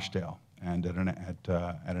at Rochdale and at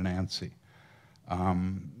Anansi.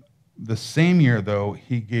 The same year, though,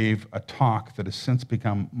 he gave a talk that has since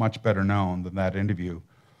become much better known than that interview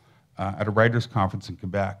at a writers' conference in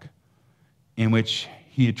Quebec, in which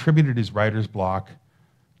he attributed his writer's block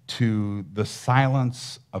to the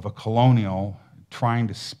silence of a colonial trying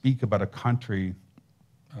to speak about a country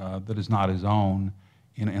that is not his own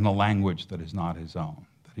in a language that is not his own.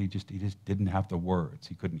 That he just didn't have the words.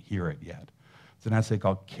 He couldn't hear it yet. It's an essay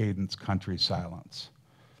called Cadence, Country, Silence,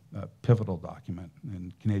 a pivotal document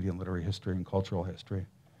in Canadian literary history and cultural history.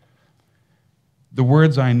 The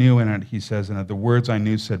words I knew in it, he says in it, the words I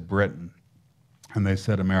knew said Britain, and they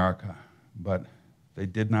said America, but they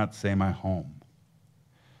did not say my home.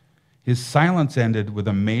 His silence ended with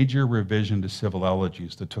a major revision to Civil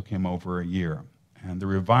Elegies that took him over a year, and the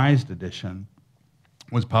revised edition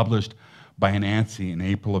was published by Anansi in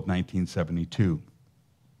April of 1972.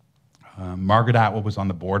 Margaret Atwood was on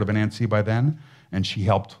the board of Anansi by then, and she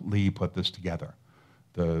helped Lee put this together.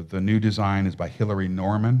 The new design is by Hilary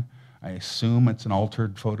Norman. I assume it's an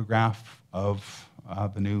altered photograph of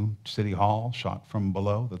the new City Hall shot from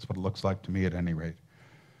below. That's what it looks like to me at any rate.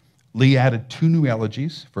 Lee added 2 new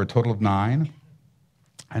elegies for a total of 9,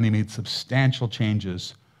 and he made substantial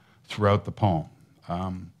changes throughout the poem.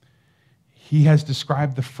 He has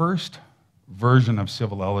described the first version of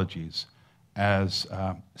Civil Elegies as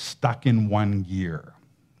stuck in one gear,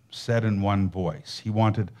 said in one voice. He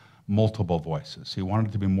wanted multiple voices. He wanted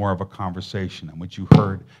it to be more of a conversation in which you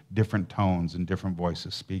heard different tones and different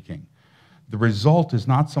voices speaking. The result is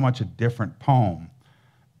not so much a different poem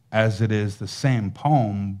as it is the same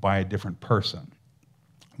poem by a different person.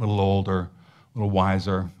 A little older, a little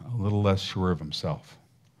wiser, a little less sure of himself.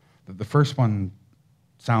 The first one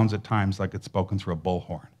sounds at times like it's spoken through a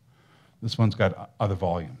bullhorn. This one's got other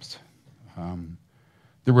volumes.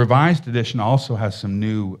 The revised edition also has some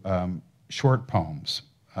new short poems,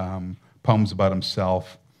 poems about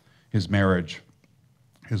himself, his marriage,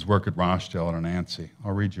 his work at Rochdale and Nancy.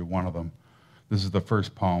 I'll read you one of them. This is the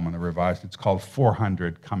first poem in the revised. It's called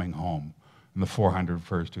 400 Coming Home, and the 400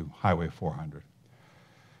 refers to Highway 400.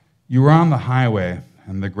 You were on the highway,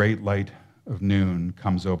 and the great light of noon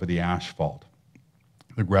comes over the asphalt,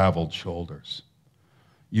 the graveled shoulders.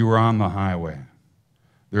 You were on the highway.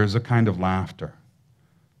 There is a kind of laughter.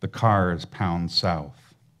 The cars pound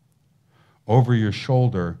south. Over your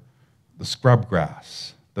shoulder, the scrub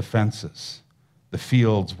grass, the fences, the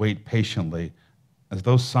fields wait patiently as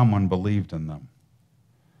though someone believed in them.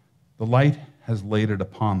 The light has laid it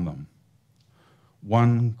upon them.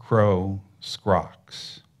 One crow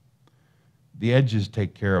scrocks. The edges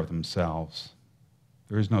take care of themselves.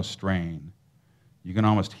 There is no strain. You can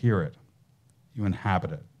almost hear it. You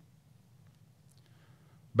inhabit it.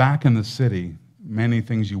 Back in the city, many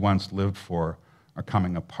things you once lived for are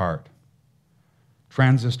coming apart.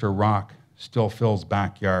 Transistor rock still fills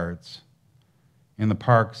backyards. In the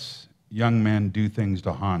parks, young men do things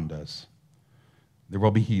to Hondas. There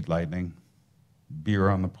will be heat lightning, beer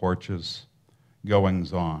on the porches,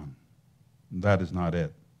 goings on. That is not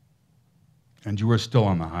it. And you are still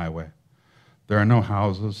on the highway. There are no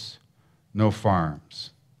houses, no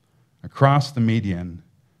farms. Across the median,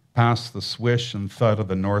 past the swish and thud of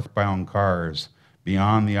the northbound cars,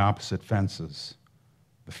 beyond the opposite fences,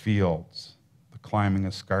 the fields, the climbing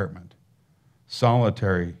escarpment,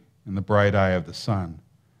 solitary in the bright eye of the sun,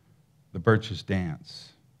 the birches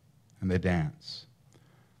dance, and they dance.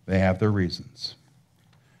 They have their reasons.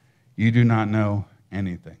 You do not know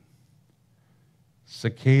anything.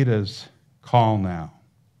 Cicadas call now.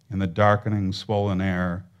 In the darkening, swollen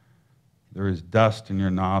air, there is dust in your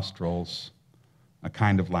nostrils, a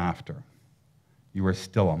kind of laughter. You are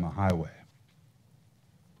still on the highway.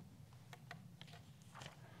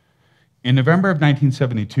 In November of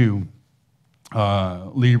 1972,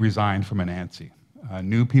 Lee resigned from Anansi.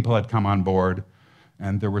 New people had come on board,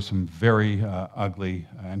 and there were some very ugly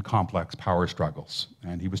and complex power struggles,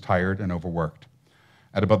 and he was tired and overworked.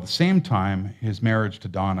 At about the same time, his marriage to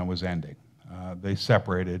Donna was ending. They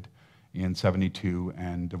separated in '72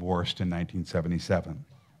 and divorced in 1977.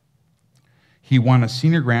 He won a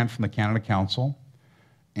senior grant from the Canada Council,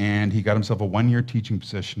 and he got himself a one-year teaching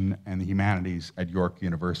position in the humanities at York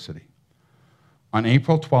University. On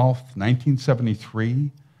April 12,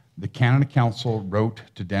 1973, the Canada Council wrote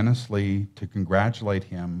to Dennis Lee to congratulate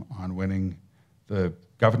him on winning the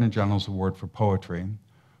Governor-General's Award for Poetry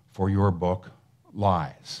for your book,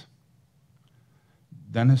 Lies.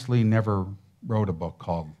 Dennis Lee never wrote a book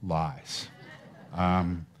called Lies.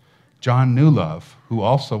 John Newlove, who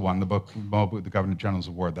also won the Governor-General's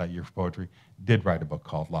Award that year for poetry, did write a book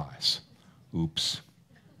called Lies. Oops.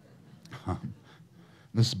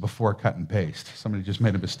 This is before cut and paste. Somebody just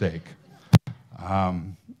made a mistake.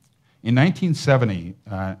 In 1970,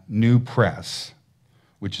 New Press,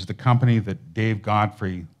 which is the company that Dave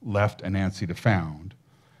Godfrey left Anansi to found,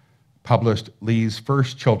 published Lee's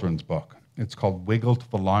first children's book. It's called Wiggle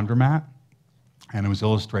to the Laundromat, and it was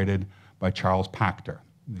illustrated by Charles Pachter.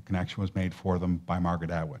 The connection was made for them by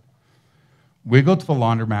Margaret Atwood. Wiggle to the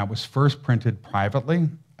Laundromat was first printed privately,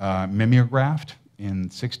 mimeographed in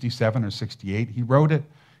 '67 or '68. He wrote it,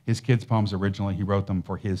 his kids' poems originally, he wrote them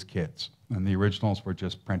for his kids. And the originals were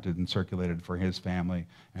just printed and circulated for his family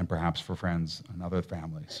and perhaps for friends and other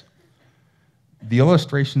families. The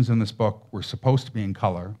illustrations in this book were supposed to be in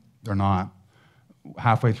color. They're not.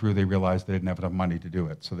 Halfway through, they realized they didn't have enough money to do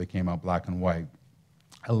it, so they came out black and white.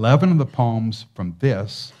 11 of the poems from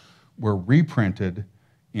this were reprinted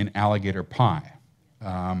in Alligator Pie,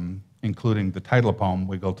 including the title poem,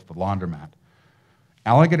 Wiggle to the Laundromat.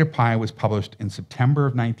 Alligator Pie was published in September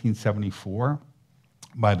of 1974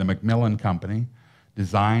 by the Macmillan Company,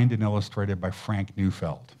 designed and illustrated by Frank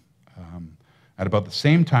Neufeld. At about the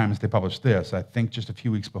same time as they published this, I think just a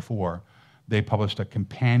few weeks before, they published a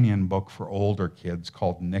companion book for older kids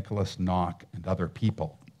called Nicholas Knock and Other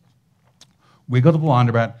People. Wiggle to the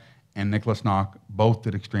Laundromat and Nicholas Knock both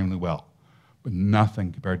did extremely well, but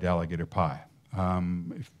nothing compared to Alligator Pie.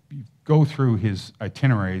 If you go through his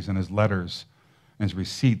itineraries and his letters and his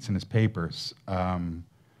receipts and his papers,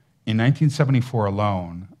 in 1974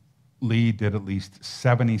 alone, Lee did at least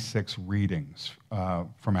 76 readings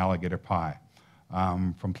from Alligator Pie,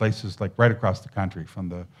 from places like right across the country, from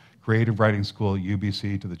the Creative Writing School at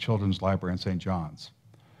UBC to the Children's Library in St. John's.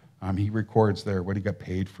 He records there what he got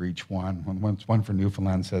paid for each one. One for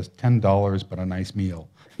Newfoundland says $10, but a nice meal.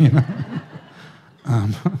 You know?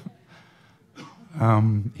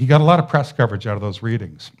 He got a lot of press coverage out of those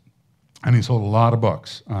readings, and he sold a lot of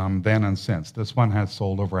books then and since. This one has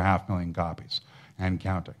sold over 500,000 copies and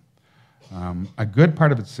counting. A good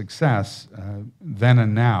part of its success then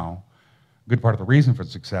and now, a good part of the reason for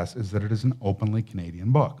its success is that it is an openly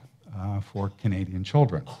Canadian book for Canadian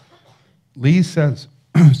children. Lee says,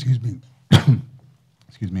 excuse me,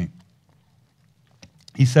 excuse me,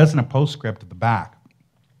 he says in a postscript at the back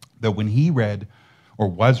that when he read, or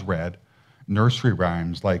was read, nursery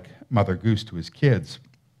rhymes like Mother Goose to his kids,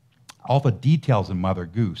 all the details in Mother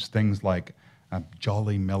Goose, things like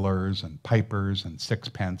Jolly Millers and Pipers and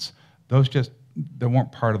Sixpence, they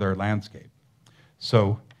weren't part of their landscape.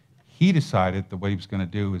 So he decided that what he was going to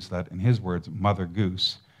do is that, in his words, Mother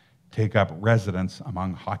Goose take up residence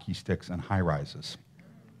among hockey sticks and high-rises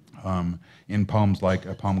in poems like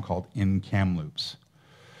a poem called In Kamloops.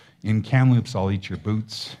 In Kamloops, I'll eat your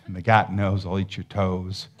boots. In the Gatineaus, I'll eat your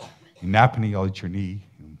toes. In Napanee, I'll eat your knee.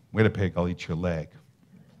 In Winnipeg, I'll eat your leg.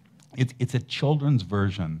 It's a children's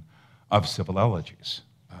version of civil elegies.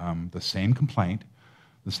 The same complaint,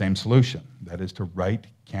 the same solution. That is to write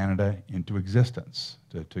Canada into existence,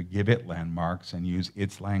 to give it landmarks and use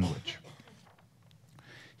its language.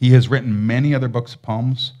 He has written many other books of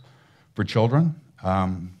poems for children.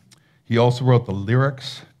 He also wrote the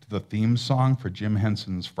lyrics to the theme song for Jim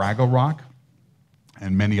Henson's Fraggle Rock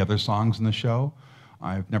and many other songs in the show.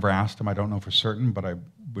 I've never asked him, I don't know for certain, but I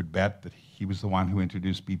would bet that he was the one who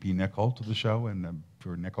introduced B.P. Nicol to the show and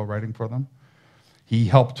for Nicol writing for them. He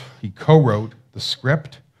co-wrote the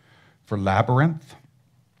script for Labyrinth,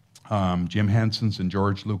 Jim Henson's and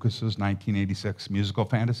George Lucas's 1986 musical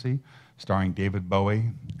fantasy, starring David Bowie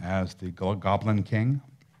as the Goblin King.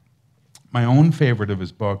 My own favorite of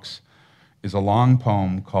his books is a long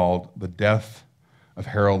poem called The Death of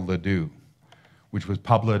Harold Ledoux, which was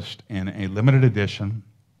published in a limited edition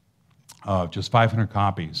of just 500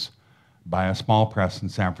 copies by a small press in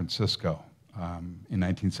San Francisco in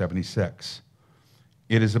 1976.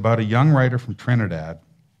 It is about a young writer from Trinidad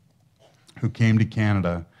who came to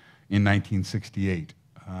Canada in 1968.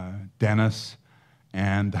 Dennis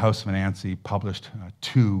and the House of Nancy published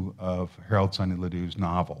two of Harold Sonny Ledoux's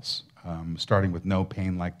novels, starting with No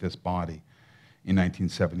Pain Like This Body in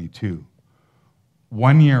 1972.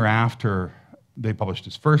 1 year after they published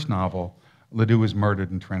his first novel, Ledoux was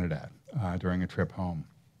murdered in Trinidad during a trip home.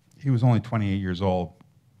 He was only 28 years old,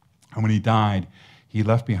 and when he died, he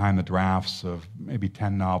left behind the drafts of maybe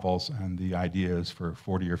 10 novels and the ideas for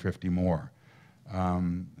 40 or 50 more.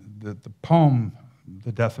 The poem,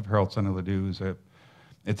 The Death of Harold Sonny Ledoux,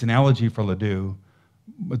 it's an elegy for Ledoux.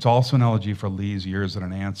 It's also an elegy for Lee's years at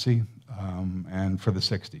Anansi and for the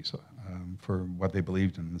 60s, for what they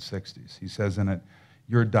believed in the 60s. He says in it,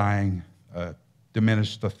 "You're dying,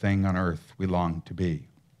 diminish the thing on earth we long to be."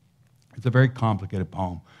 It's a very complicated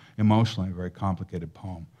poem, emotionally a very complicated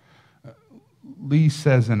poem. Lee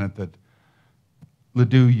says in it that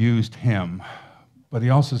Ledoux used him, but he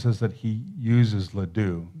also says that he uses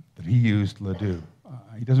Ledoux, that he used Ledoux.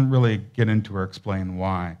 He doesn't really get into or explain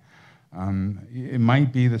why. It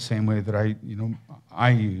might be the same way that I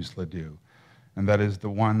use Ledoux, and that is the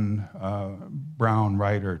one brown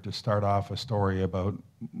writer to start off a story about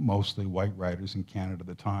mostly white writers in Canada at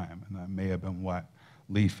the time, and that may have been what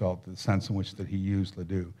Lee felt, the sense in which that he used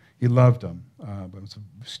Ledoux. He loved him, but it was an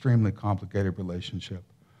extremely complicated relationship.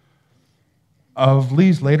 Of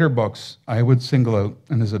Lee's later books, I would single out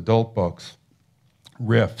in his adult books,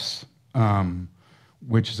 Riffs,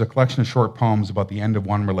 which is a collection of short poems about the end of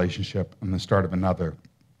one relationship and the start of another.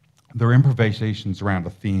 They're improvisations around a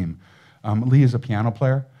theme. Lee is a piano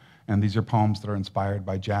player, and these are poems that are inspired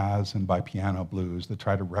by jazz and by piano blues that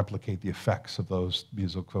try to replicate the effects of those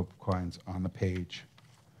musical coins on the page.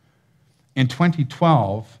 In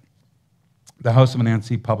 2012, the House of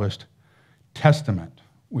Anansi published Testament,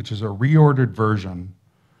 which is a reordered version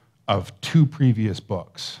of two previous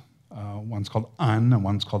books. One's called and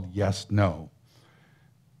one's called Yes, No.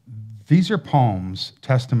 These are poems,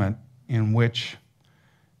 Testament, in which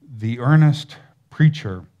the earnest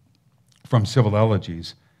preacher from Civil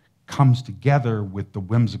Elegies comes together with the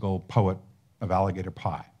whimsical poet of Alligator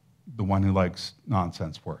Pie, the one who likes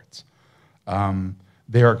nonsense words.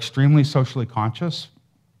 They are extremely socially conscious,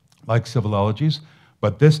 like Civil Elegies,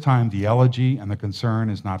 but this time the elegy and the concern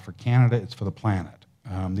is not for Canada, it's for the planet.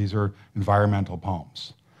 These are environmental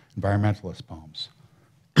poems, environmentalist poems.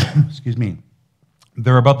 Excuse me.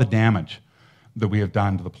 They're about the damage that we have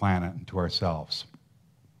done to the planet and to ourselves.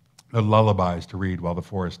 They're lullabies to read while the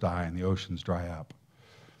forests die and the oceans dry up.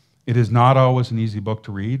 It is not always an easy book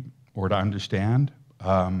to read or to understand,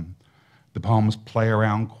 The poems play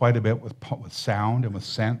around quite a bit with sound and with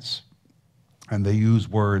sense, and they use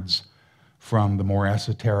words from the more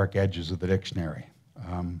esoteric edges of the dictionary.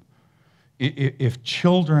 If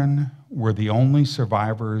children were the only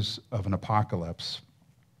survivors of an apocalypse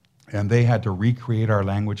and they had to recreate our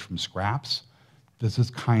language from scraps, this is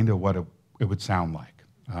kind of what it would sound like.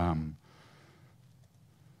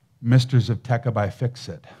 Misters of Tekabai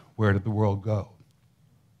Fix-It, where did the world go?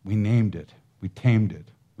 We named it, we tamed it,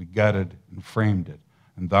 we gutted and framed it,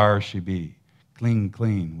 and there she be, clean,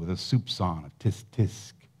 clean, with a soup song of tisk,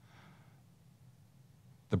 tisk.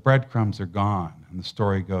 The breadcrumbs are gone, and the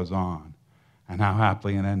story goes on, and how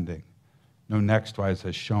happily an ending, no nextwise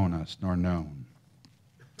has shown us nor known.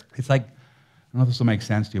 It's like, I don't know if this will make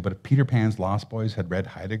sense to you, but if Peter Pan's Lost Boys had read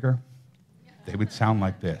Heidegger, they would sound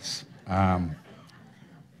like this.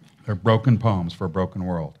 They're broken poems for a broken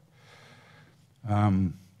world.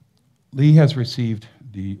 Lee has received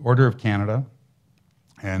the Order of Canada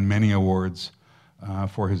and many awards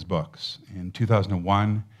for his books. In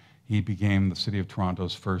 2001, he became the City of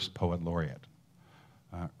Toronto's first poet laureate.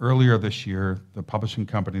 Earlier this year, the publishing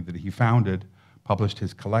company that he founded published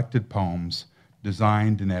his collected poems,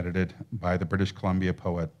 designed and edited by the British Columbia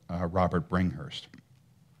poet Robert Bringhurst.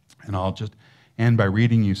 And I'll just end by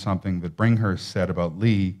reading you something that Bringhurst said about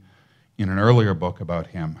Lee in an earlier book about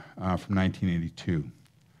him from 1982.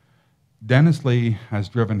 Dennis Lee has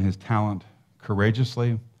driven his talent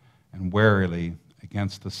courageously and warily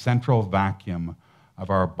against the central vacuum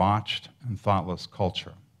of our botched and thoughtless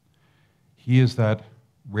culture. He is that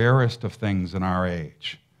rarest of things in our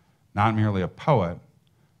age, not merely a poet,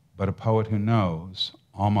 but a poet who knows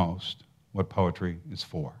almost what poetry is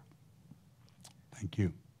for. Thank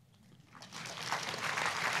you.